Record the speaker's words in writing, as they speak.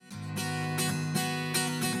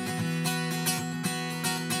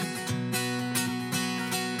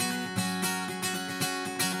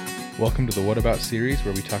Welcome to the What About series,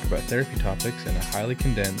 where we talk about therapy topics in a highly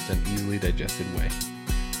condensed and easily digested way.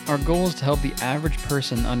 Our goal is to help the average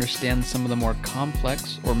person understand some of the more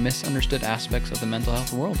complex or misunderstood aspects of the mental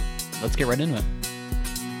health world. Let's get right into it.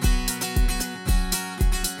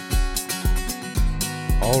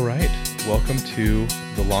 All right, welcome to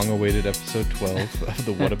the long-awaited episode 12 of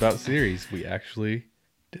the What About series. We actually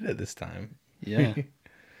did it this time. Yeah.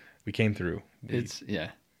 We came through.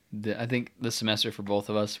 I think this semester for both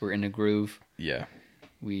of us, we're in a groove. Yeah.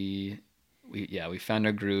 We found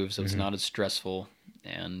our groove, so it's not as stressful,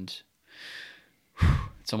 and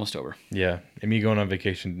it's almost over. Yeah, and me going on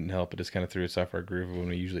vacation didn't help. It just kind of threw us off our groove when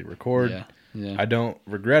we usually record. Yeah. I don't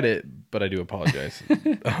regret it, but I do apologize.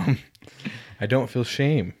 I don't feel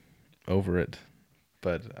shame over it,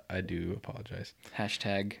 but I do apologize.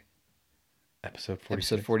 Hashtag Episode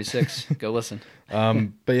 46. Episode 46. Go listen.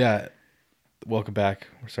 But yeah, welcome back.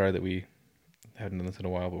 We're sorry that we haven't done this in a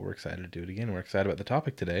while, but we're excited to do it again. We're excited about the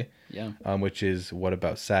topic today, which is what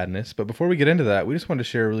about sadness. But before we get into that, we just wanted to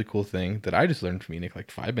share a really cool thing that I just learned from Enoch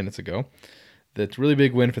like 5 minutes ago. That's a really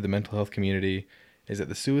big win for the mental health community. Is that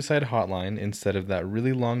the suicide hotline, instead of that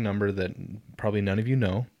really long number that probably none of you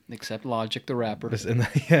know, except Logic the rapper.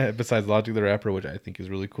 Besides Logic the rapper, which I think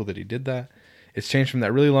is really cool that he did that. It's changed from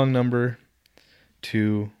that really long number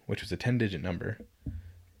to, which was a 10-digit number,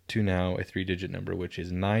 to now a 3-digit number, which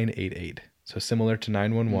is 988. So similar to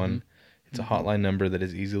 911, it's a hotline number that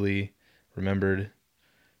is easily remembered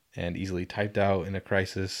and easily typed out in a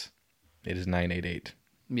crisis. It is 988.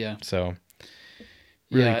 Yeah. So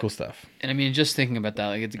really cool stuff. And I mean, just thinking about that,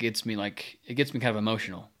 like it gets me kind of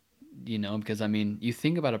emotional, because I mean, you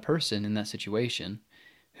think about a person in that situation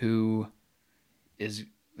who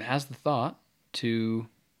has the thought to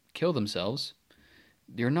kill themselves.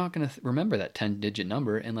 You're not going to remember that 10-digit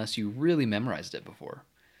number unless you really memorized it before.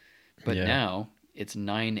 But now it's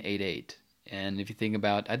 988. And if you think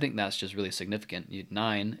about, I think that's just really significant. You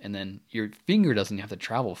 9, and then your finger doesn't have to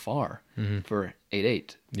travel far for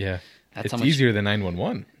 88. Yeah. That's it's easier than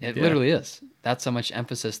 911. It literally is. That's how much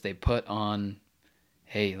emphasis they put on,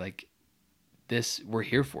 hey, like this, we're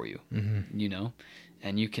here for you,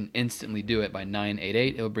 and you can instantly do it by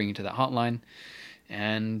 988. It'll bring you to that hotline,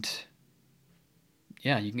 and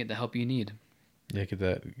you can get the help you need. Yeah,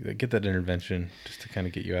 get that intervention just to kind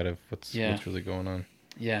of get you out of what's really going on.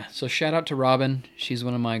 Yeah. So shout out to Robin. She's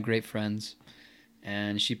one of my great friends,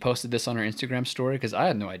 and she posted this on her Instagram story because I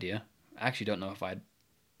had no idea. I actually don't know if I'd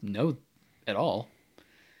know at all.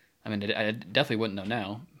 I mean, I definitely wouldn't know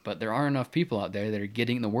now, but there are enough people out there that are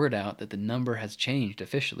getting the word out that the number has changed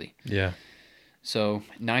officially. Yeah. So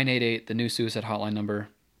 988, the new suicide hotline number,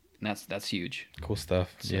 and that's huge. Cool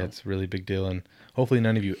stuff. So, yeah, it's a really big deal, and hopefully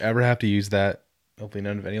none of you ever have to use that. Hopefully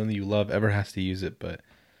none of anyone that you love ever has to use it, but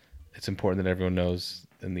it's important that everyone knows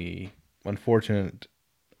in the unfortunate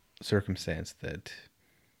circumstance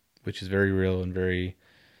which is very real and very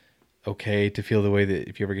okay to feel the way that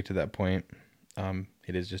if you ever get to that point,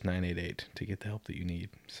 it is just 988 to get the help that you need.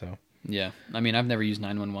 So yeah, I mean, I've never used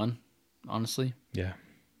 911, honestly. Yeah,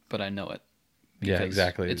 but I know it. Yeah,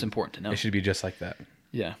 exactly. It's important to know. It should be just like that.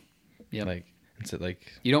 Yeah, yeah.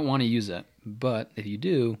 You don't want to use it, but if you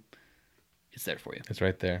do, it's there for you. It's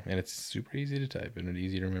right there, and it's super easy to type and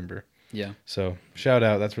easy to remember. Yeah. So shout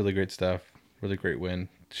out. That's really great stuff. Really great win.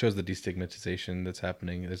 Shows the destigmatization that's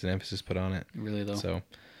happening. There's an emphasis put on it. Really, though. So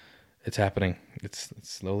it's happening. It's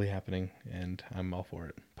slowly happening, and I'm all for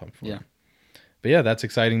it. Pumped for it. But yeah, that's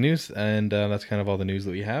exciting news, and that's kind of all the news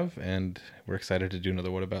that we have. And we're excited to do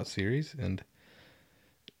another What About series and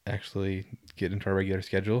actually get into our regular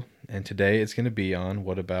schedule. And today it's going to be on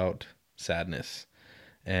what about sadness.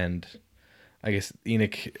 And I guess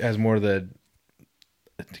Enoch has more of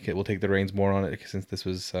we'll take the reins more on it since this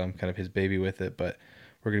was kind of his baby with it. But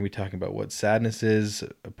we're going to be talking about what sadness is,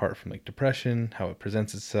 apart from like depression, how it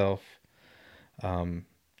presents itself,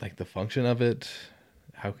 like the function of it,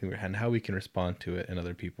 how we can respond to it and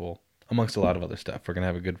other people, amongst a lot of other stuff. We're going to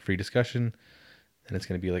have a good free discussion, and it's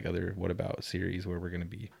going to be like other What About series where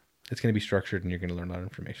it's going to be structured and you're going to learn a lot of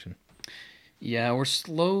information. Yeah,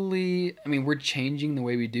 we're changing the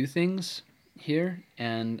way we do things here.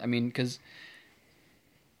 And I mean, because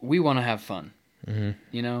we want to have fun,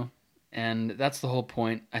 and that's the whole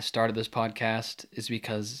point. I started this podcast is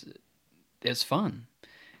because it's fun.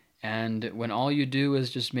 And when all you do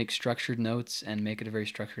is just make structured notes and make it a very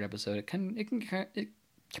structured episode, it can get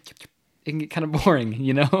kind of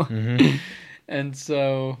boring, And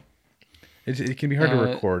so it can be hard to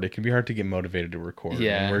record. It can be hard to get motivated to record.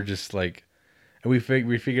 Yeah. And we're just like, and we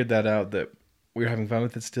figured that out, that we were having fun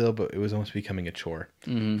with it still, but it was almost becoming a chore.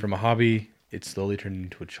 From a hobby it slowly turned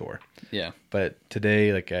into a chore. Yeah. But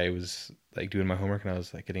today, like, I was like doing my homework and I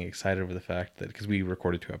was like getting excited over the fact that, because we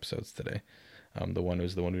recorded 2 episodes today. The one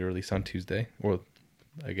was the one we released on Tuesday, or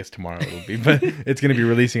I guess tomorrow it'll be, but it's going to be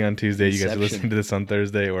releasing on Tuesday. You guys are listening to this on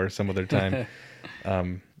Thursday or some other time.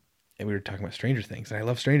 And we were talking about Stranger Things, and I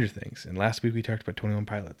love Stranger Things. And last week we talked about 21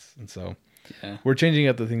 Pilots, and so we're changing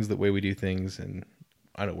up the way we do things, and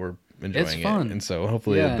I know we're enjoying it. And so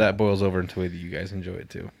hopefully that boils over into a way that you guys enjoy it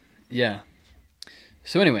too. Yeah.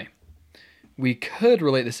 So anyway, we could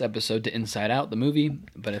relate this episode to Inside Out, the movie,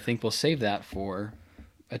 but I think we'll save that for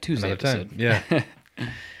a Tuesday episode. Time. Yeah.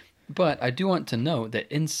 But I do want to note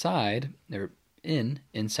that in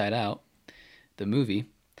Inside Out, the movie,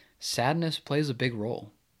 sadness plays a big role.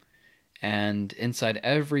 And inside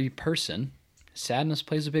every person, sadness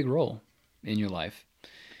plays a big role in your life.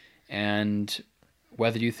 And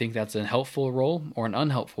whether you think that's a helpful role or an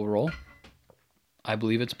unhelpful role, I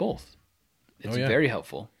believe it's both. It's very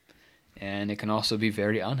helpful. And it can also be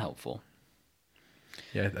very unhelpful.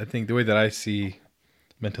 Yeah, I think the way that I see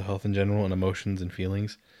mental health in general and emotions and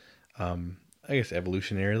feelings, I guess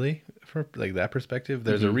evolutionarily, from like that perspective,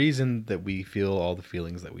 there's a reason that we feel all the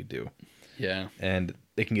feelings that we do. Yeah. And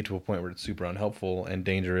it can get to a point where it's super unhelpful and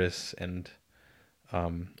dangerous and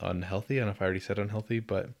unhealthy. I don't know if I already said unhealthy,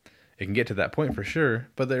 but it can get to that point for sure.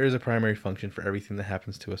 But there is a primary function for everything that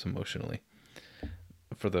happens to us emotionally,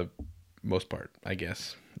 for the most part, I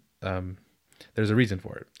guess. There's a reason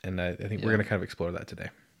for it, and I think we're going to kind of explore that today.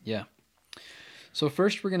 Yeah. So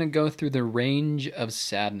first we're going to go through the range of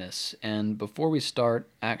sadness. And before we start,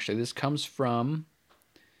 actually, this comes from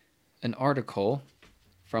an article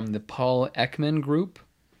from the Paul Ekman Group.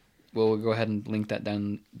 We'll go ahead and link that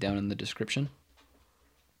down in the description.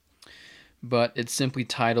 But it's simply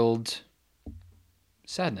titled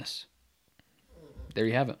Sadness. There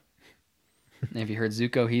you have it. And if you heard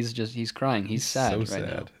Zuko, he's crying. He's sad so right sad.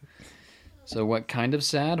 now. So what kind of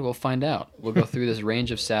sad? We'll find out. We'll go through this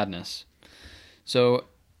range of sadness. So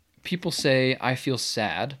people say, I feel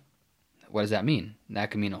sad. What does that mean? That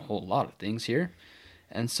can mean a whole lot of things here.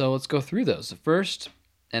 And so let's go through those. The first,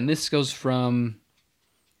 and this goes from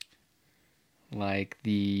like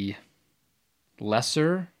the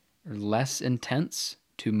lesser or less intense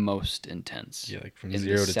to most intense. Yeah, like from in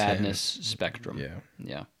 0 the to sadness 10. spectrum.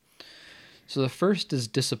 Yeah. So the first is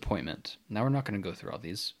disappointment. Now we're not going to go through all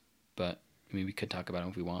these, but I mean we could talk about them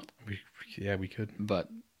if we want. We could. But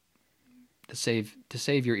to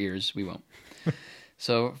save your ears, we won't.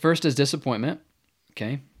 So first is disappointment.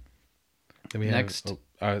 Okay. Then we Next.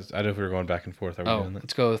 I don't know if we were going back and forth. Are we doing that?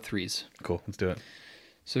 Let's go with threes. Cool. Let's do it.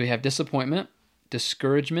 So we have disappointment,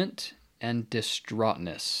 discouragement, and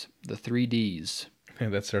distraughtness. The 3 Ds. Yeah,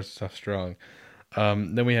 that starts off strong.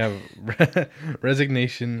 Then we have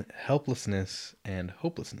resignation, helplessness, and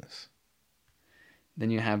hopelessness.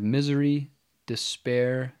 Then you have misery,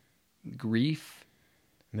 despair, grief,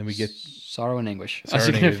 and then we get sorrow and anguish. That's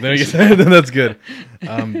good.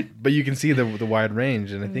 But you can see the wide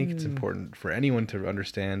range, and I think it's important for anyone to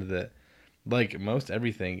understand that, like most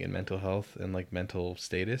everything in mental health and like mental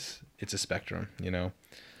status, it's a spectrum.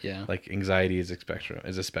 Yeah. Like anxiety is a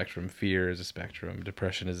spectrum. Fear is a spectrum.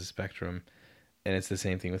 Depression is a spectrum. And it's the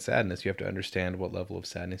same thing with sadness. You have to understand what level of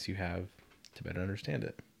sadness you have to better understand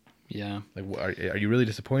it. Yeah. Like, are you really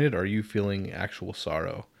disappointed, or are you feeling actual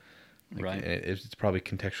sorrow? Like, right. It's probably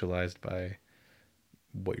contextualized by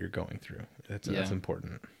what you're going through. That's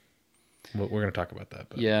important. We're going to talk about that.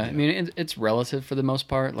 But, I mean, it's relative for the most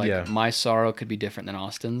part. Like, my sorrow could be different than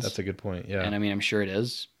Austin's. That's a good point, yeah. And I mean, I'm sure it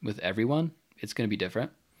is with everyone. It's going to be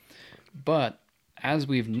different. But as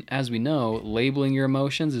we know, labeling your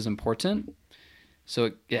emotions is important.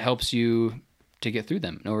 So it helps you to get through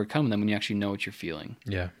them and overcome them when you actually know what you're feeling.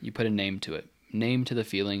 Yeah. You put a name to it. Name to the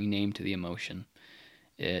feeling, name to the emotion.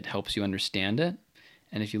 It helps you understand it.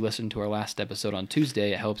 And if you listen to our last episode on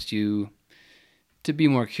Tuesday, it helps you to be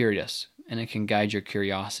more curious. And it can guide your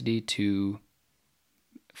curiosity to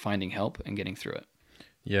finding help and getting through it.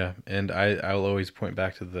 Yeah, and I'll always point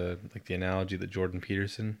back to the analogy that Jordan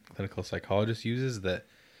Peterson, clinical psychologist, uses, that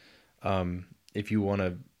if you want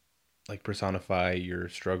to like personify your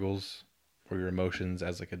struggles or your emotions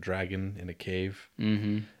as like a dragon in a cave,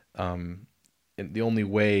 and the only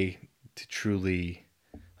way to truly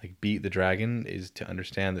like beat the dragon is to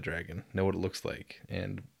understand the dragon, know what it looks like,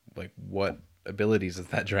 and like what abilities does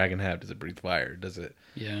that dragon have? Does it breathe fire? Does it?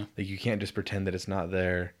 Yeah. Like you can't just pretend that it's not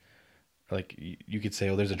there. Like you could say,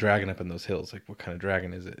 oh, there's a dragon up in those hills. Like, what kind of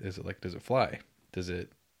dragon is it? Is it like, does it fly? Does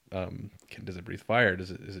it does it breathe fire?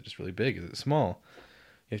 Is it just really big? Is it small?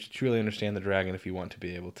 You have to truly understand the dragon if you want to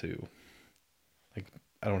be able to, like,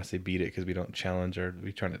 I don't want to say beat it, because we try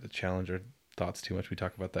not to challenge our thoughts too much. We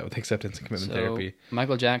talk about that with acceptance and commitment therapy.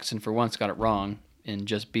 Michael Jackson, for once, got it wrong and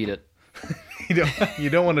just beat it. You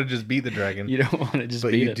don't want to just beat the dragon. You don't want to just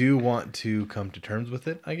but beat it. But you do want to come to terms with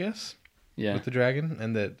it, I guess. Yeah. With the dragon,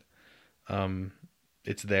 and that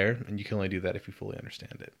it's there, and you can only do that if you fully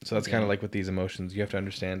understand it. So that's kind of like with these emotions. You have to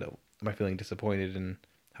understand, am I feeling disappointed, and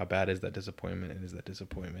how bad is that disappointment, and is that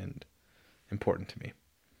disappointment important to me?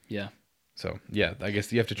 Yeah. So, yeah, I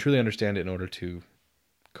guess you have to truly understand it in order to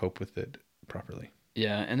cope with it properly.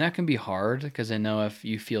 Yeah, and that can be hard because I know if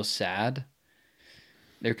you feel sad,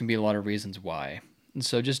 there can be a lot of reasons why. And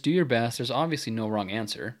so just do your best. There's obviously no wrong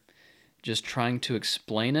answer. Just trying to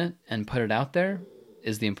explain it and put it out there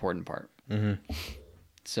is the important part. Mm-hmm.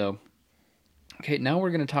 So, okay, now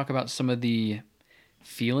we're going to talk about some of the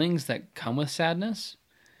feelings that come with sadness.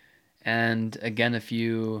 And again, if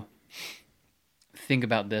you think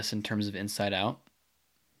about this in terms of Inside Out,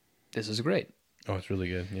 this is great. Oh, it's really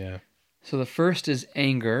good. Yeah. So the first is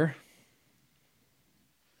anger.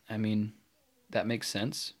 I mean, that makes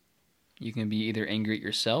sense. You can be either angry at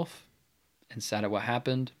yourself and sad at what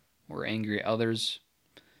happened, or angry at others,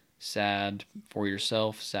 sad for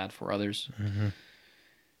yourself, sad for others. Mm-hmm.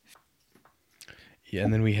 Yeah,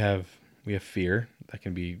 and then we have fear that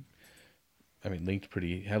can be, I mean, linked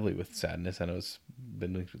pretty heavily with sadness. I know it's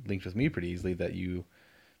been linked with me pretty easily that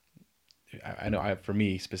I know for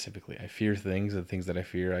me specifically, I fear things, and the things that I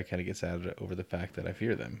fear, I kind of get sad over the fact that I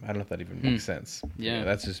fear them. I don't know if that even makes sense. Yeah.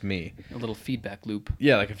 That's just me. A little feedback loop.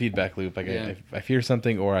 Yeah, like a feedback loop. Like I fear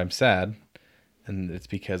something, or I'm sad, and it's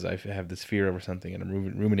because I have this fear over something and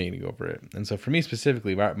I'm ruminating over it. And so for me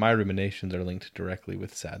specifically, my ruminations are linked directly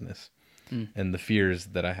with sadness and the fears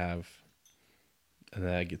that I have, and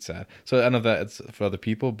then I get sad. So I don't know if that's for other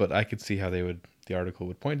people, but I could see how the article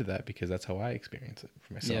would point to that, because that's how I experience it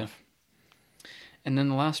for myself. Yeah. And then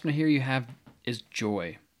the last one here you have is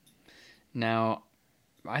joy. Now,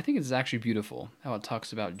 I think it's actually beautiful how it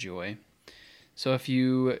talks about joy. So if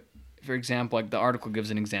you, for example, like the article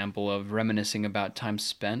gives an example of reminiscing about time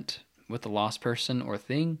spent with a lost person or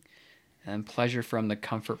thing, and pleasure from the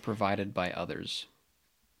comfort provided by others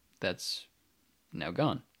that's now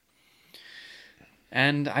gone.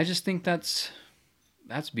 And I just think that's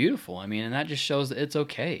beautiful. I mean, and that just shows that it's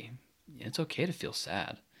okay. It's okay to feel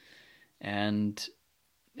sad. And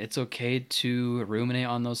it's okay to ruminate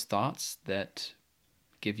on those thoughts that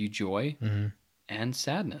give you joy and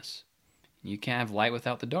sadness. You can't have light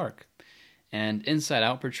without the dark. And Inside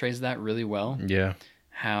Out portrays that really well. Yeah.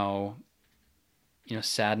 How,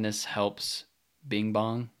 sadness helps Bing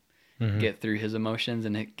Bong get through his emotions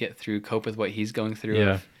and cope with what he's going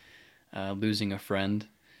through of losing a friend.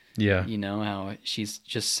 Yeah. How she's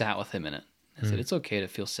just sat with him in it. I said, it's okay to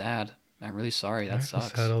feel sad. I'm really sorry. That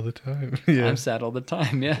sucks. I'm sad all the time. Yeah. I'm sad all the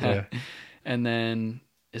time. Yeah. And then,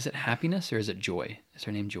 is it happiness or is it Joy? Is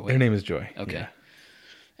her name Joy? Her name is Joy. Okay. Yeah.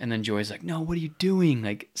 And then Joy's like, no, what are you doing?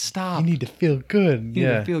 Like, stop. You need to feel good. You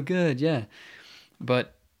need to feel good. Yeah.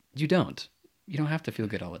 But you don't. You don't have to feel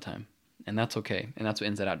good all the time. And that's okay. And that's what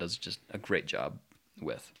Inside Out does just a great job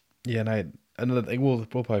with. Yeah. And another thing, we'll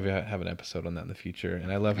probably have an episode on that in the future.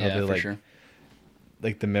 And I love how they're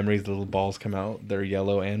like the memories, the little balls come out, they're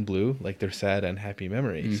yellow and blue, like they're sad and happy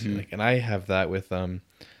memories. And I have that with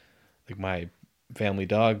like my family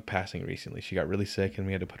dog passing recently. She got really sick and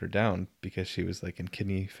we had to put her down because she was like in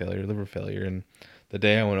kidney failure, liver failure. And the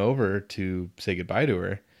day I went over to say goodbye to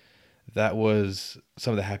her, that was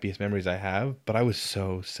some of the happiest memories I have. But I was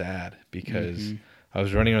so sad because I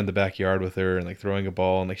was running around the backyard with her and like throwing a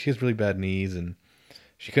ball, and like she has really bad knees and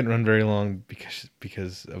she couldn't run very long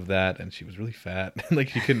because of that, and she was really fat and like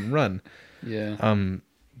she couldn't run. Yeah.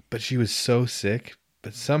 But she was so sick,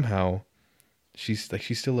 but somehow she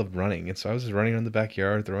still loved running. And so I was just running around the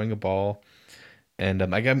backyard throwing a ball, and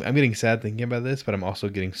I'm getting sad thinking about this, but I'm also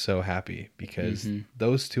getting so happy because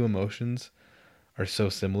those two emotions are so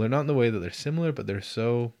similar, not in the way that they're similar, but they're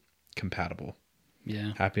so compatible.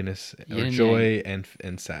 Yeah. Happiness or joy and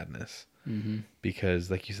sadness.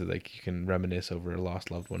 Because like you said, like you can reminisce over a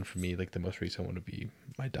lost loved one. For me, like the most recent one would be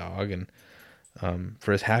my dog, and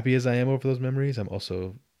for as happy as I am over those memories, I'm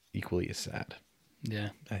also equally as sad. Yeah.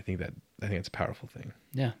 I think it's a powerful thing.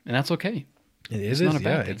 Yeah. And that's okay. It's not a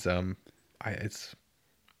bad thing.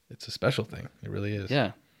 It's a special thing. It really is.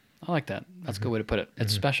 Yeah. I like that. That's a good way to put it.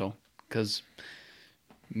 It's special because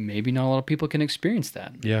maybe not a lot of people can experience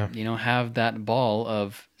that. Yeah. Have that ball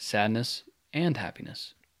of sadness and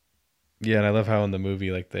happiness. Yeah, and I love how in the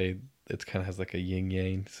movie, like it kind of has like a yin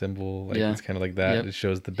yang symbol. Like it's kind of like that. Yep. It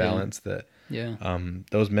shows the balance that. Yeah.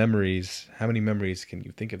 Those memories. How many memories can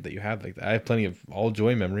you think of that you have like that? I have plenty of all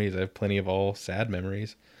joy memories. I have plenty of all sad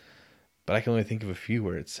memories. But I can only think of a few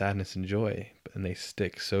where it's sadness and joy, and they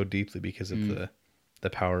stick so deeply because of the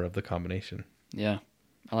power of the combination. Yeah,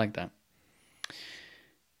 I like that.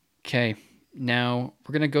 Okay, now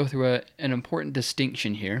we're going to go through an important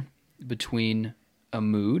distinction here between a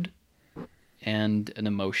mood and an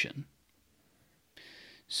emotion.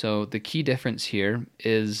 So the key difference here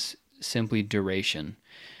is simply duration.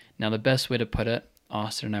 Now, the best way to put it,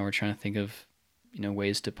 Austin and I were trying to think of,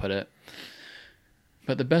 ways to put it.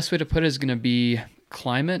 But the best way to put it is going to be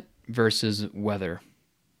climate versus weather.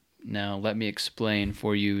 Now, let me explain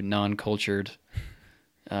for you non-cultured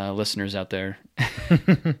listeners out there.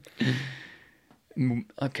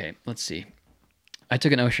 Okay, let's see. I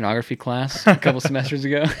took an oceanography class a couple semesters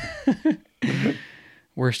ago.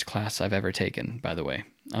 Worst class I've ever taken, by the way.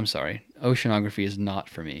 I'm sorry. Oceanography is not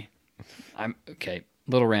for me. Okay,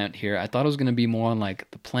 little rant here. I thought it was going to be more on like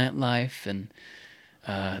the plant life and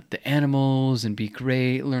the animals and be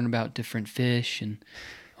great, learn about different fish and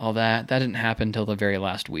all that. That didn't happen until the very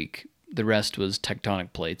last week. The rest was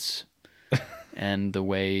tectonic plates and the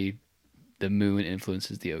way the moon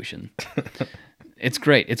influences the ocean. It's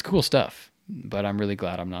great. It's cool stuff, but I'm really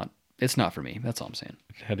glad it's not for me. That's all I'm saying.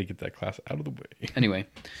 I had to get that class out of the way. Anyway,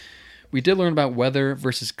 we did learn about weather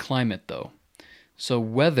versus climate, though. So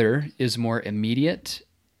weather is more immediate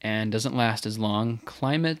and doesn't last as long.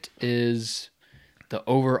 Climate is the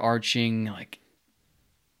overarching like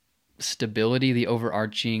stability, the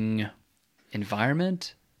overarching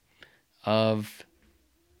environment of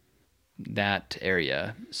that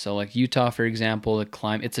area. So like Utah, for example,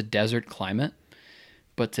 it's a desert climate,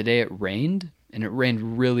 but today it rained, and it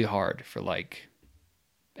rained really hard for like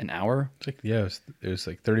an hour. It's like, yeah, it was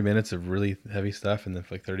like 30 minutes of really heavy stuff, and then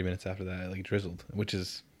for like 30 minutes after that, it like drizzled, which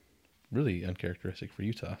is really uncharacteristic for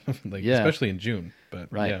Utah, especially in June. But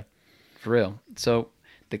right. Yeah, for real. So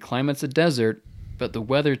the climate's a desert, but the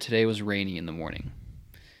weather today was rainy in the morning,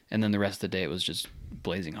 and then the rest of the day it was just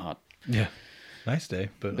blazing hot. Yeah, nice day,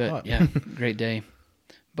 but hot. Yeah, great day.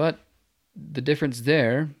 But the difference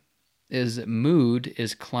there is mood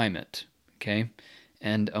is climate, okay,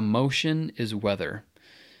 and emotion is weather.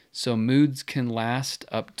 So moods can last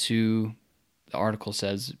up to, the article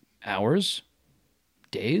says, hours,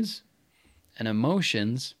 days, and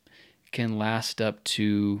emotions can last up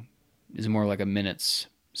to, is more like a minutes,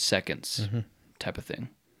 seconds type of thing.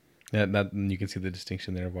 Yeah, you can see the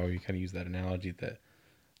distinction there of why we kind of use that analogy that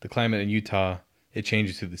the climate in Utah, it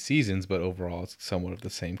changes through the seasons, but overall it's somewhat of the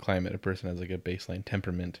same climate. A person has like a baseline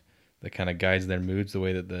temperament that kind of guides their moods the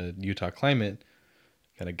way that the Utah climate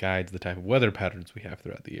kind of guides the type of weather patterns we have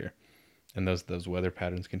throughout the year. And those weather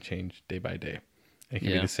patterns can change day by day. And it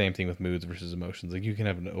can be the same thing with moods versus emotions. Like you can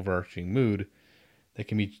have an overarching mood that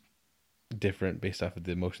can be different based off of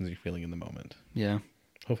the emotions you're feeling in the moment. Yeah.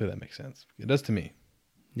 Hopefully that makes sense. It does to me.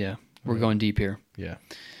 Yeah. We're going deep here. Yeah.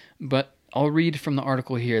 But I'll read from the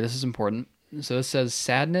article here. This is important. So it says,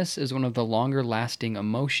 sadness is one of the longer lasting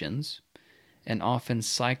emotions and often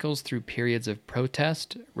cycles through periods of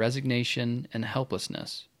protest, resignation, and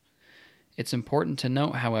helplessness. It's important to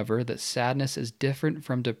note, however, that sadness is different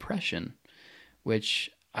from depression,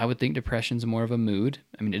 which I would think depression is more of a mood.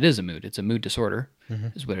 I mean, it is a mood. It's a mood disorder,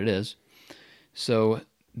 is what it is. So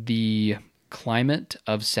the climate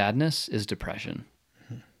of sadness is depression,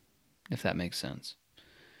 if that makes sense.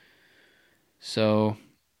 So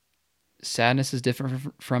sadness is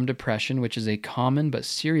different from depression, which is a common but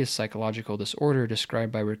serious psychological disorder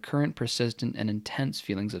described by recurrent, persistent, and intense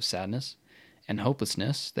feelings of sadness and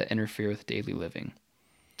hopelessness that interfere with daily living.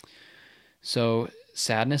 So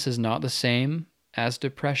sadness is not the same as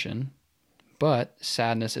depression, but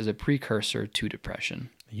sadness is a precursor to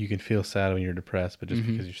depression. You can feel sad when you're depressed, but just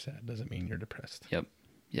because you're sad doesn't mean you're depressed. Yep.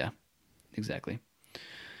 Yeah, exactly.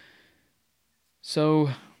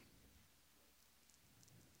 So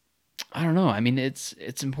I don't know. I mean, it's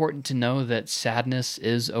important to know that sadness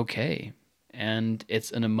is okay, and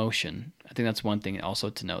it's an emotion. I think that's one thing also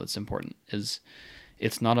to know that's important is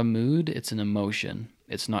it's not a mood, it's an emotion.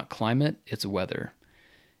 It's not climate, it's weather.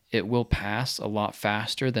 It will pass a lot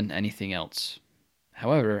faster than anything else.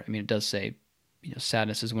 However, I mean, it does say,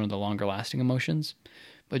 sadness is one of the longer lasting emotions,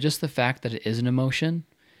 but just the fact that it is an emotion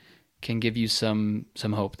can give you some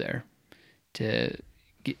hope there.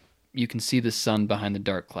 You can see the sun behind the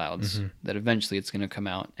dark clouds, that eventually it's going to come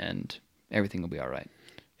out and everything will be all right.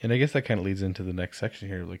 And I guess that kind of leads into the next section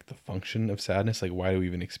here, like the function of sadness, like why do we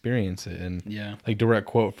even experience it? And like direct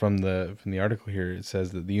quote from the article here, it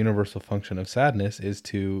says that the universal function of sadness is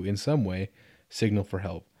to, in some way, signal for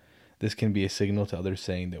help. This can be a signal to others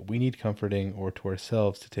saying that we need comforting, or to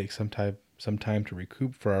ourselves to take some time to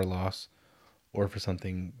recoup for our loss, or for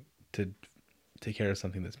something to take care of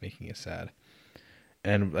something that's making you sad.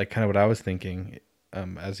 And like kind of what I was thinking,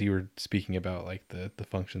 as you were speaking about like the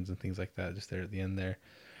functions and things like that, just there at the end there,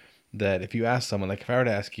 that if you ask someone, like if I were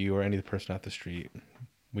to ask you or any other person off the street,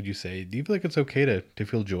 would you say, do you feel like it's okay to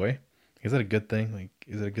feel joy? Is that a good thing? Like,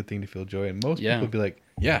 is it a good thing to feel joy? And most people would be like,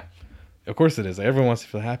 yeah, of course it is. Like, everyone wants to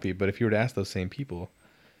feel happy. But if you were to ask those same people,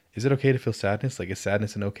 is it okay to feel sadness? Like, is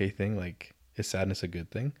sadness an okay thing? Like, is sadness a good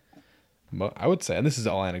thing? I would say, and this is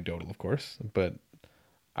all anecdotal, of course, but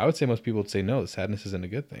I would say most people would say no, sadness isn't a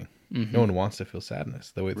good thing. Mm-hmm. No one wants to feel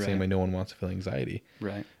sadness. The same way no one wants to feel anxiety.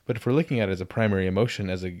 Right. But if we're looking at it as a primary emotion,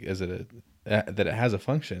 that it has a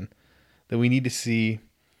function, then we need to see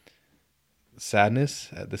sadness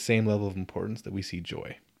at the same level of importance that we see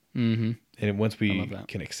joy. Mm-hmm. And once we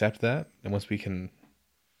can accept that, and once we can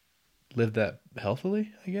live that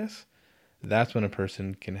healthily, I guess, that's when a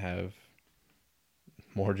person can have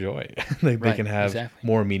more joy. They can have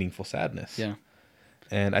more meaningful sadness. Yeah.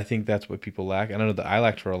 And I think that's what people lack. And I know that I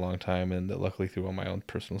lacked for a long time, and that luckily through all my own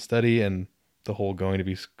personal study and the whole going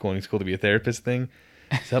to school to be a therapist thing,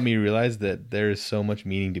 it's helped me realize that there is so much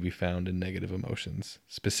meaning to be found in negative emotions,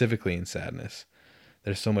 specifically in sadness.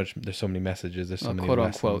 There's so many messages. There's so many quote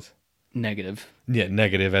lessons. Unquote negative. Yeah,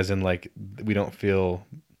 negative as in like we don't feel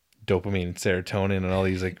dopamine and serotonin and all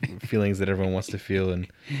these like feelings that everyone wants to feel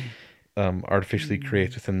and artificially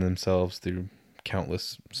creates within themselves through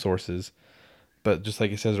countless sources. But just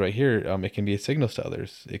like it says right here, it can be a signal to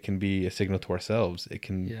others. It can be a signal to ourselves. It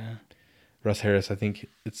can. Yeah. Russ Harris, I think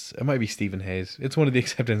it might be Stephen Hayes. It's one of the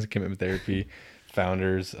acceptance and commitment therapy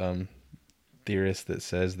founders, theorists that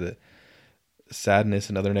says that sadness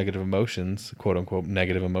and other negative emotions, quote unquote,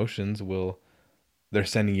 negative emotions, they're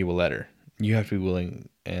sending you a letter. You have to be willing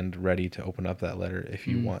and ready to open up that letter if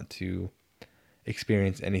you want to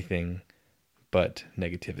experience anything but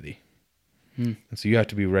negativity. And so you have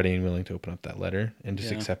to be ready and willing to open up that letter and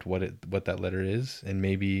just accept what that letter is, and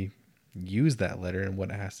maybe use that letter and what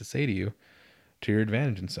it has to say to you to your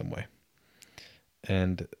advantage in some way.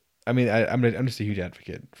 And I mean, I'm just a huge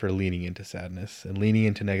advocate for leaning into sadness and leaning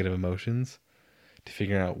into negative emotions to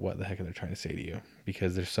figure out what the heck they're trying to say to you,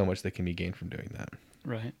 because there's so much that can be gained from doing that.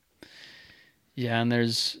 Right. Yeah, and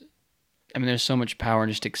there's so much power in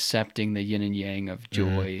just accepting the yin and yang of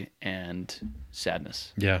joy and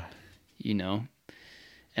sadness. Yeah. You know,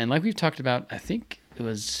 and like we've talked about, I think it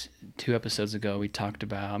was 2 episodes ago, we talked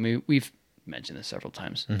about, I mean, we've mentioned this several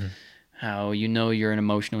times, how you're an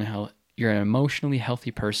emotionally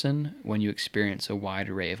healthy person when you experience a wide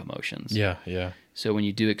array of emotions. Yeah, yeah. So when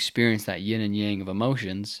you do experience that yin and yang of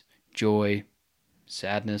emotions, joy,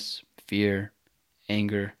 sadness, fear,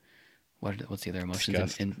 anger, what's the other emotions?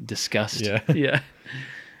 Disgust. Disgust. Yeah.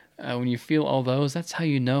 Yeah. When you feel all those, that's how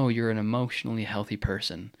you know you're an emotionally healthy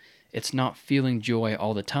person. It's not feeling joy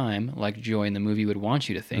all the time, like joy in the movie would want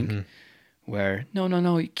you to think, where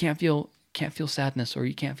no, you can't feel sadness, or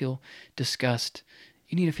you can't feel disgust.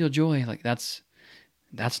 You need to feel joy. Like that's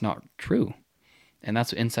not true. And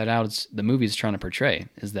that's what Inside Out the movie is trying to portray,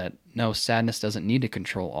 is that no, sadness doesn't need to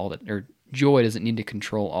control or joy doesn't need to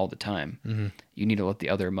control all the time. You need to let the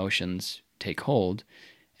other emotions take hold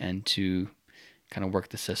and to kind of work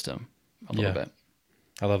the system a little bit.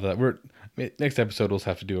 I love that. Next episode we'll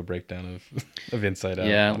have to do a breakdown of Inside Out.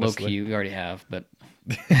 Yeah, honestly. Low-key, we already have, but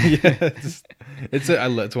yeah,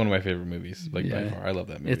 it's one of my favorite movies, by far. I love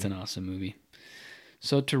that movie. It's an awesome movie.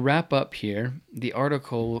 So to wrap up here, the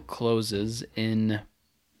article closes in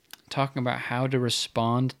talking about how to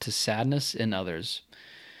respond to sadness in others.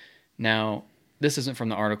 Now, this isn't from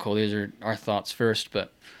the article. These are our thoughts first,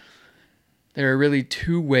 but there are really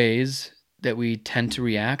 2 ways that we tend to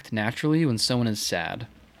react naturally when someone is sad.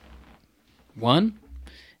 One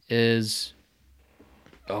is,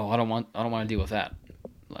 I don't want to deal with that.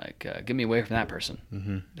 Like, get me away from that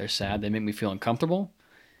person. They're sad. They make me feel uncomfortable,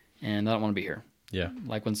 and I don't want to be here. Yeah.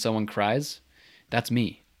 Like when someone cries, that's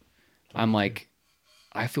me. I'm like,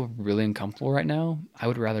 I feel really uncomfortable right now. I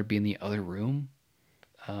would rather be in the other room,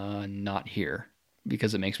 not here,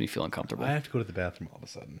 because it makes me feel uncomfortable. I have to go to the bathroom all of a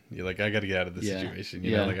sudden. You're like, I got to get out of this situation.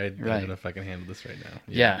 You know, like I don't know if I can handle this right now.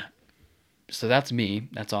 Yeah. So that's me.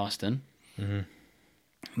 That's Austin.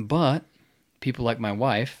 But people like my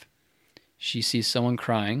wife, she sees someone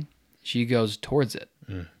crying, she goes towards it,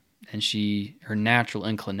 and her natural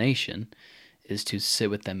inclination is to sit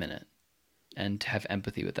with them in it and to have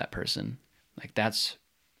empathy with that person. Like that's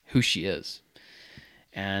who she is.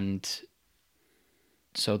 And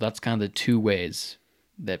so that's kind of the 2 ways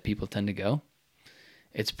that people tend to go.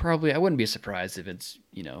 It's probably, I wouldn't be surprised if it's,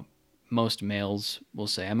 most males will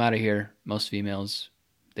say, I'm out of here. Most females,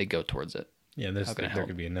 they go towards it. Yeah, there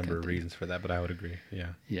could be a number of reasons for that, but I would agree. Yeah.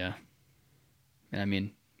 Yeah. And I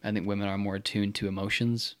mean, I think women are more attuned to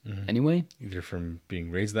emotions Mm-hmm. anyway. Either from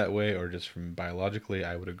being raised that way or just from biologically,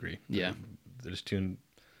 I would agree. Yeah. They're just tuned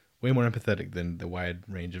way more empathetic than the wide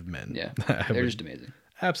range of men. Yeah. I They're would, just amazing.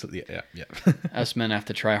 absolutely, yeah. Us men have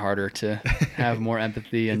to try harder to have more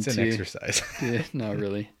empathy and It's an exercise. No,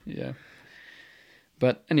 really. Yeah.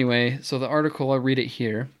 But anyway, so the article, I'll read it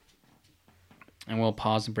here and we'll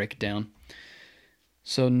pause and break it down.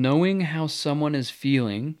 So, knowing how someone is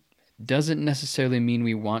feeling doesn't necessarily mean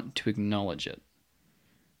we want to acknowledge it.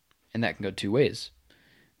 And that can go two ways.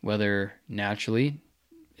 Whether naturally,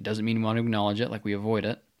 it doesn't mean we want to acknowledge it, like we avoid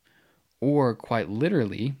it, or quite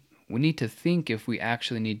literally, we need to think if we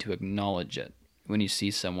actually need to acknowledge it when you see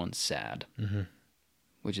someone sad,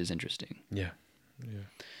 which is interesting. Yeah.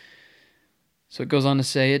 So it goes on to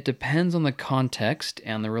say it depends on the context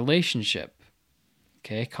and the relationship.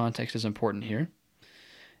 Okay, context is important here.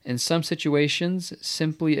 In some situations,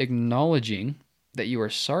 simply acknowledging that you are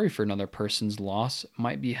sorry for another person's loss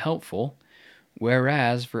might be helpful,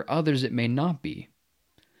 whereas for others it may not be.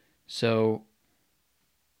 So,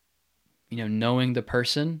 knowing the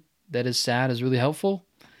person that is sad is really helpful,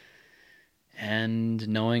 and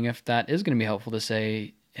knowing if that is going to be helpful to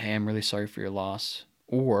say, hey, I'm really sorry for your loss,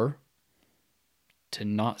 or to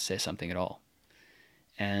not say something at all.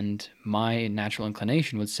 And my natural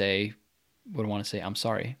inclination would want to say, I'm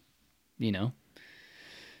sorry,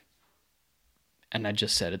 And I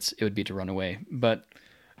just said it would be to run away. But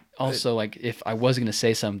also, if I was going to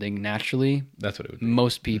say something naturally, that's what it would be.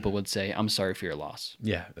 Most people would say, I'm sorry for your loss.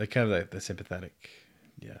 Yeah, kind of like the sympathetic.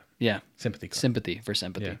 Yeah. Yeah. Sympathy card. Sympathy for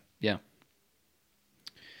sympathy. Yeah.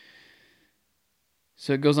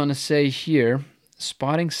 So it goes on to say here,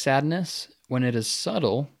 spotting sadness when it is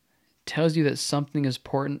subtle tells you that something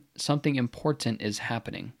important is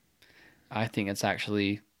happening. I think it's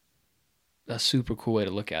actually a super cool way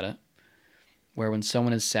to look at it. Where when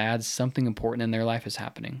someone is sad, something important in their life is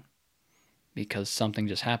happening. Because something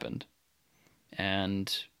just happened.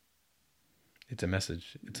 And it's a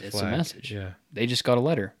message. It's a message. Yeah. They just got a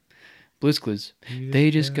letter. Blue's Clues.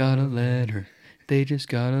 They just got a letter. They just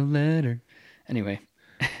got a letter. Anyway.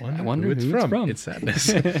 I wonder who it's from. It's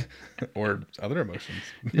sadness. Or other emotions.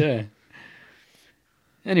 Yeah.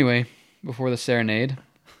 Anyway, before the serenade.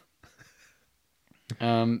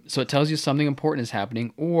 So it tells you something important is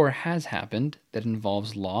happening or has happened that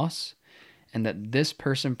involves loss and that this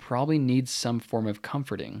person probably needs some form of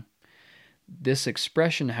comforting. This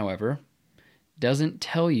expression, however, doesn't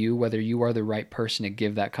tell you whether you are the right person to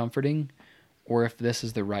give that comforting or if this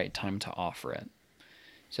is the right time to offer it.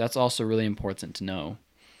 So that's also really important to know,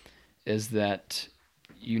 is that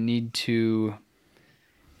you need to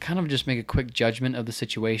kind of just make a quick judgment of the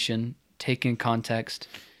situation, take in context,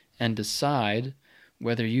 and decide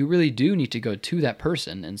whether you really do need to go to that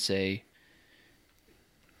person and say,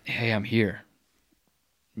 hey, I'm here.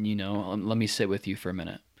 Let me sit with you for a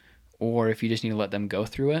minute. Or if you just need to let them go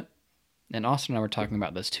through it. And Austin and I were talking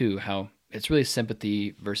about this too, how it's really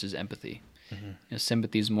sympathy versus empathy. Mm-hmm.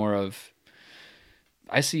 Sympathy is more of,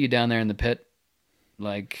 I see you down there in the pit,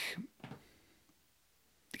 like,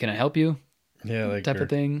 can I help you? Yeah, like type of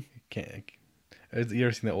thing. You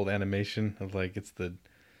ever seen the old animation of it's the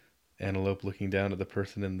antelope looking down at the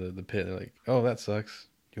person in the pit? They're like, oh, that sucks.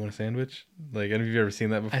 Do you want a sandwich? Have you ever seen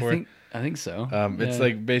that before? I think so. It's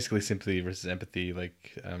basically sympathy versus empathy,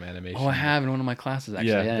 animation. Oh, I have in one of my classes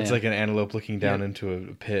actually. Yeah, it's like an antelope looking down into a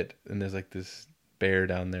pit, and there's this bear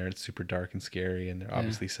down there. It's super dark and scary, and they're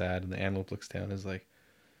obviously sad. And the antelope looks down and is like,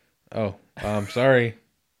 "Oh, sorry,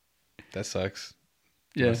 that sucks.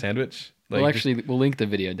 Do you want a sandwich?" We'll link the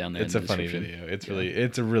video down there. It's a funny video.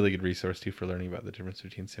 It's a really good resource too for learning about the difference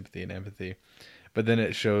between sympathy and empathy. But then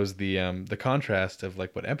it shows the contrast of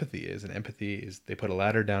what empathy is. And empathy is they put a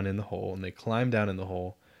ladder down in the hole and they climb down in the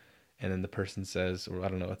hole, and then the person says, or I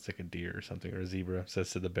don't know, it's like a deer or something, or a zebra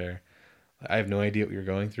says to the bear, "I have no idea what you're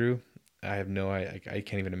going through. I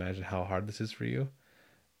can't even imagine how hard this is for you,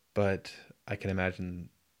 but I can imagine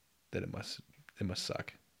that it must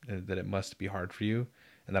suck, and that it must be hard for you,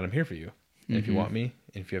 and that I'm here for you. And if you want me,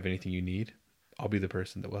 and if you have anything you need, I'll be the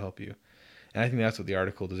person that will help you." And I think that's what the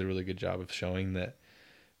article does a really good job of showing, that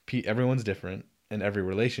everyone's different and every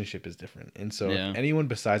relationship is different. And so if anyone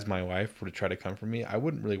besides my wife were to try to come from me, I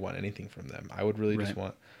wouldn't really want anything from them. I would really just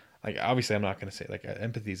want, obviously I'm not going to say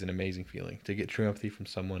empathy is an amazing feeling. To get true empathy from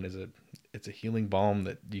someone it's a healing balm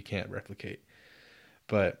that you can't replicate.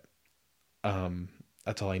 But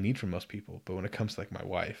that's all I need from most people. But when it comes to my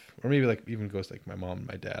wife, or maybe even goes my mom and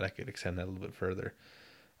my dad, I could extend that a little bit further.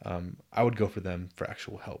 I would go for them for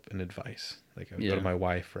actual help and advice. I would go to my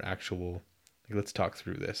wife for actual, let's talk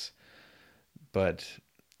through this. But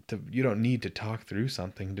you don't need to talk through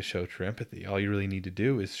something to show true empathy. All you really need to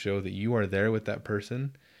do is show that you are there with that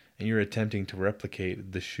person and you're attempting to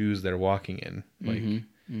replicate the shoes they're walking in, like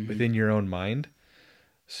within your own mind,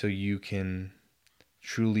 so you can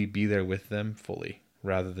truly be there with them fully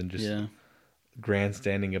rather than just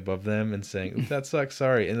grandstanding above them and saying, "Oops, that sucks,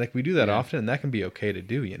 sorry." And like we do that often, and that can be okay to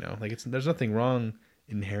do, you know. Like there's nothing wrong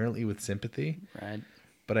inherently with sympathy. Right.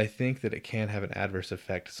 But I think that it can have an adverse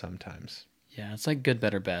effect sometimes. Yeah, it's like good,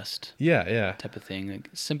 better, best. Yeah. Type of thing. Like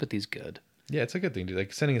sympathy's good. Yeah, it's a good thing to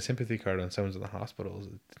like sending a sympathy card when someone's in the hospital.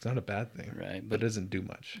 It's not a bad thing. Right. But it doesn't do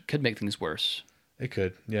much. It could make things worse. It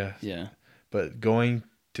could, yeah. Yeah. But going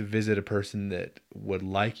to visit a person that would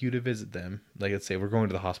like you to visit them, like let's say we're going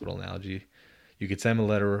to the hospital analogy, you could send them a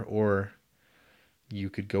letter or you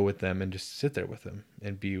could go with them and just sit there with them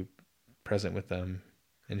and be present with them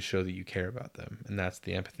and show that you care about them. And that's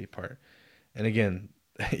the empathy part. And again,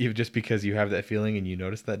 just because you have that feeling and you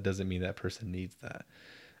notice that doesn't mean that person needs that.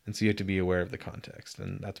 And so you have to be aware of the context.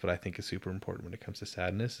 And that's what I think is super important when it comes to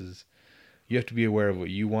sadness is you have to be aware of what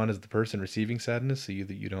you want as the person receiving sadness so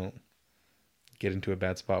that you don't get into a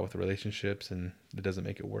bad spot with the relationships and it doesn't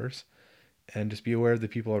make it worse. And just be aware of the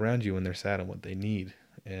people around you when they're sad and what they need.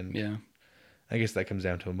 And I guess that comes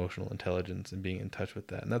down to emotional intelligence and being in touch with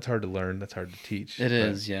that. And that's hard to learn. That's hard to teach. It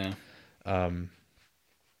is, yeah.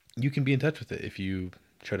 You can be in touch with it if you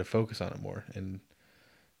try to focus on it more and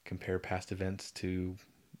compare past events to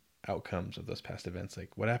outcomes of those past events.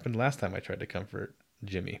 Like what happened last time I tried to comfort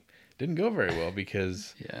Jimmy? Didn't go very well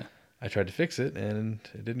because I tried to fix it and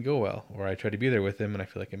it didn't go well. Or I tried to be there with him and I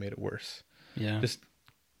feel like I made it worse. Yeah. Just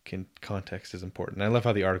context is important. I love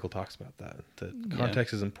how the article talks about that. The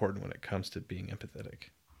context is important when it comes to being empathetic.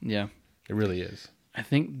 Yeah. It really is. I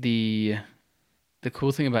think the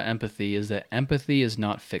cool thing about empathy is that empathy is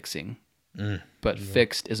not fixing, but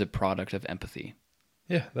fixed is a product of empathy.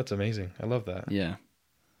 Yeah, that's amazing. I love that. Yeah.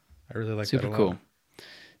 I really like Super that a lot. cool.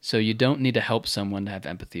 So you don't need to help someone to have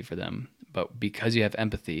empathy for them, but because you have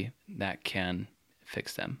empathy, that can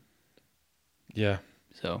fix them. Yeah.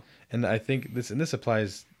 So. And I think this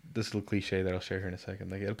applies, this little cliche that I'll share here in a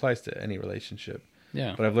second, like it applies to any relationship.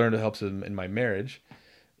 Yeah. But I've learned it helps in my marriage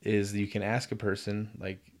is that you can ask a person,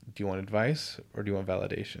 like, do you want advice or do you want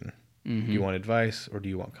validation? Mm-hmm. Do you want advice or do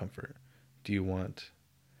you want comfort? Do you want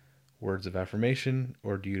words of affirmation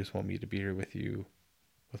or do you just want me to be here with you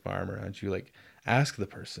with my arm around you? Like, ask the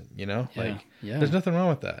person, you know? There's nothing wrong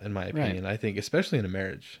with that, in my opinion. Right. I think, especially in a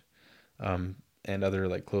marriage and other,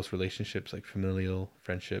 like, close relationships, like familial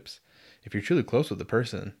friendships, if you're truly close with the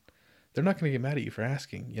person, they're not going to get mad at you for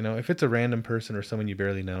asking. You know, if it's a random person or someone you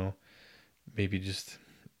barely know, maybe just,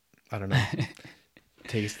 I don't know,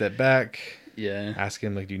 take a step back. Yeah. Ask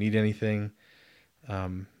him, like, do you need anything?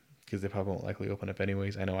 Because they probably won't likely open up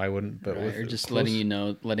anyways. I know I wouldn't, but or just letting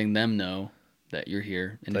them know that you're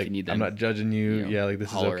here, and like, if you need them, I'm not judging you. Yeah, like this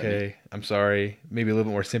is okay. I'm sorry. Maybe a little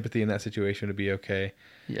bit more sympathy in that situation would be okay.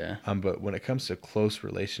 Yeah. But when it comes to close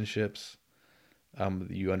relationships,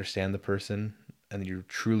 you understand the person and you're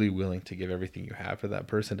truly willing to give everything you have for that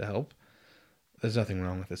person to help. There's nothing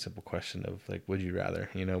wrong with a simple question of like, would you rather?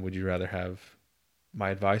 You know, would you rather have my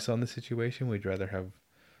advice on the situation? Would you rather have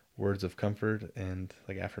words of comfort and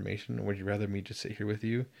like affirmation? Or would you rather me just sit here with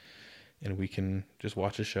you and we can just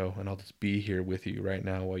watch a show and I'll just be here with you right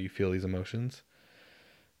now while you feel these emotions?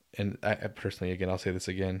 And I personally, again, I'll say this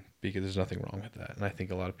again, because there's nothing wrong with that. And I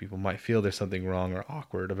think a lot of people might feel there's something wrong or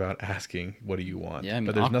awkward about asking, what do you want? Yeah, I mean,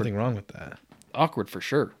 but there's nothing wrong with that. Awkward for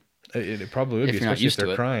sure. It probably would be, especially if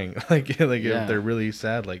they're crying. Like if they're really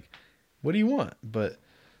sad, like, what do you want? But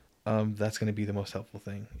that's going to be the most helpful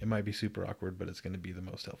thing. It might be super awkward, but it's going to be the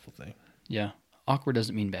most helpful thing. Yeah. Awkward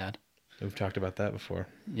doesn't mean bad. We've talked about that before.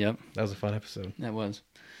 Yep. That was a fun episode. That was.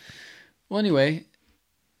 Well, anyway,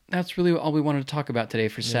 that's really all we wanted to talk about today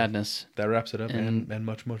for sadness. That wraps it up, and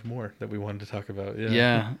much, much more that we wanted to talk about.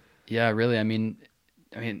 Yeah, really. I mean,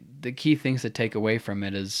 the key things to take away from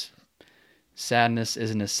it is sadness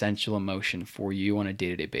is an essential emotion for you on a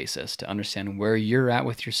day-to-day basis to understand where you're at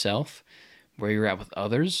with yourself, where you're at with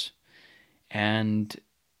others, and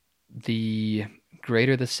the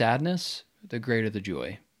greater the sadness, the greater the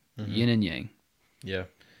joy. Mm-hmm. Yin and yang. Yeah.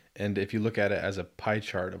 And if you look at it as a pie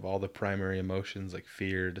chart of all the primary emotions like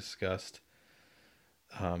fear, disgust,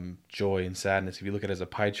 joy, and sadness, if you look at it as a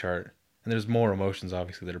pie chart, and there's more emotions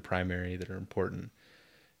obviously that are primary, that are important,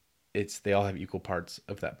 they all have equal parts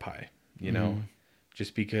of that pie. You know,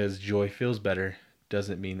 just because joy feels better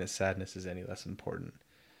doesn't mean that sadness is any less important.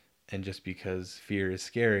 And just because fear is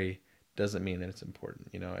scary doesn't mean that it's important.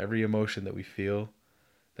 You know, every emotion that we feel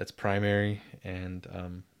that's primary and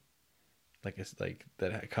like it's like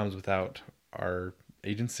that comes without our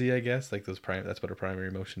agency, I guess. Like that's what a primary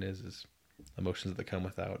emotion is emotions that come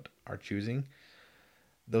without our choosing.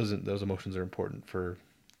 Those emotions are important for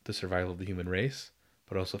the survival of the human race,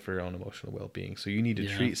 but also for your own emotional well-being. So you need to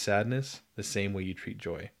treat sadness the same way you treat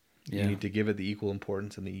joy. You need to give it the equal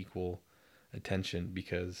importance and the equal attention,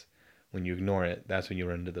 because when you ignore it, that's when you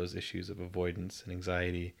run into those issues of avoidance and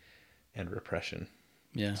anxiety and repression.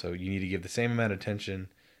 Yeah. So you need to give the same amount of attention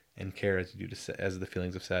and care as you do as the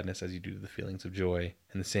feelings of sadness as you do to the feelings of joy.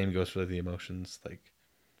 And the same goes for the emotions like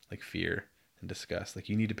fear and disgust. Like,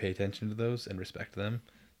 you need to pay attention to those and respect them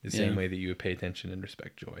the same way that you would pay attention and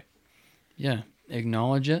respect joy. Yeah.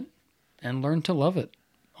 Acknowledge it and learn to love it.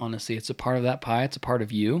 Honestly, it's a part of that pie. It's a part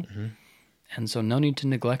of you. Mm-hmm. And so no need to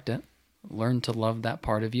neglect it. Learn to love that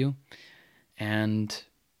part of you, and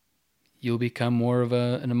you'll become more of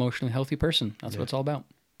an emotionally healthy person. That's what it's all about.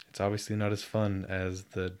 It's obviously not as fun as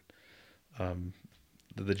the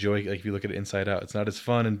joy. Like, if you look at it inside out, it's not as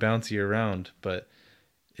fun and bouncy around, but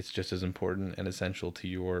it's just as important and essential to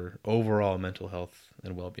your overall mental health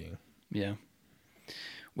and well-being. Yeah.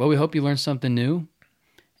 Well, we hope you learned something new,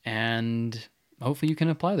 and hopefully you can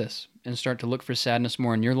apply this and start to look for sadness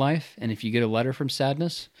more in your life. And if you get a letter from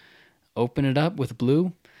sadness, open it up with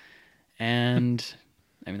blue, and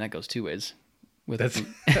I mean, that goes two ways. That's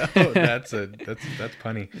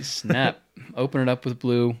punny. Snap. Open it up with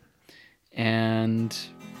blue and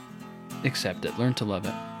accept it. Learn to love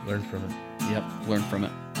it. Learn from it. Yep, learn from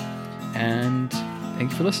it. And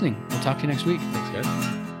thank you for listening. We'll talk to you next week. Thanks, guys.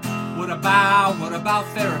 What about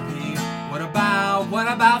therapy? What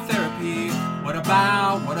about therapy? What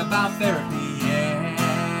about therapy? Yeah.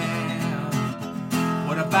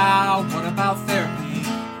 What about therapy?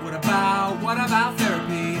 What about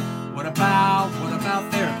therapy? What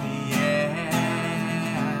about therapy? Yeah.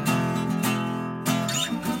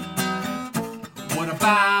 What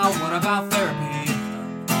about therapy?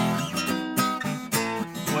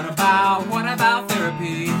 What about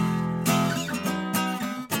therapy?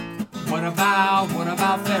 What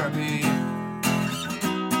about therapy?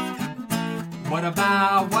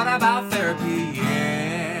 What about therapy?